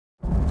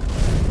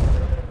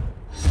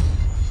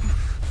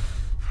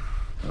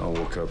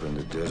woke up in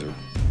the desert.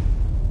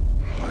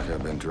 Like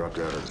I've been dropped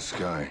out of the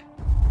sky.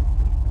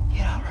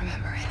 You don't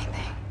remember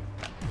anything.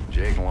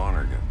 Jake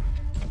Lonergan,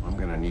 I'm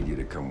gonna need you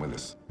to come with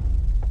us.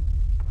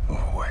 Move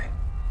away.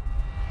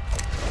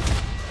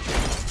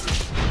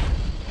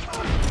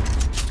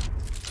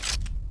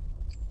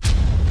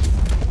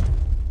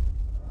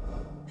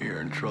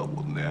 You're in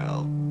trouble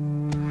now.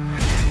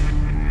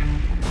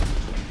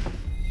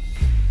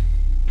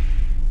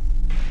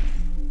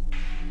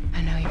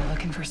 I know you're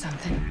looking for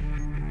something.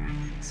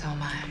 So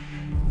am I.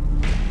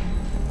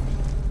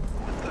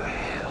 What the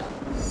hell?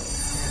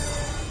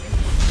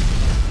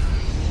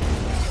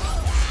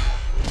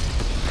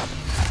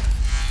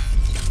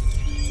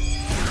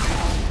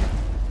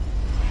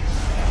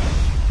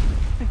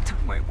 They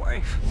took my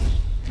wife.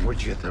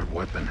 Where'd you get that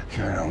weapon?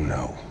 I don't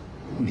know.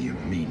 What do you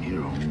mean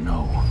you don't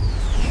know?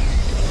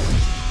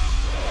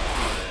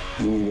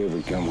 We need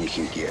every gun we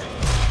can get.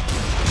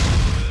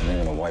 And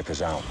they're gonna wipe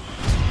us out.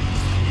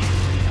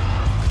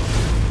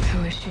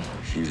 Who is she?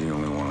 She's the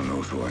only one who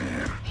knows who I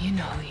am. You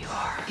know who you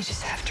are. You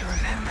just have to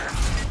remember.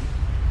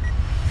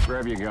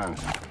 Grab your guns.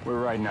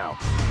 We're riding out.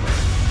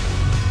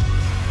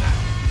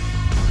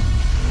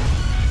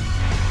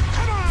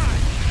 Come on!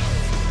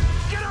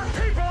 Get our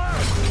people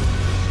out!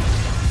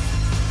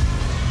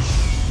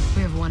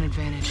 We have one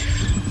advantage.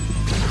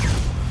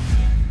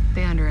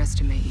 They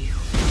underestimate you.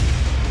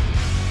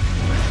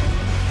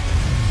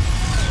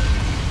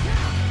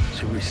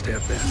 Should we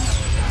step in?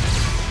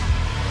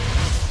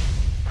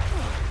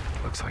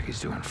 Looks like he's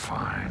doing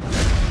fine.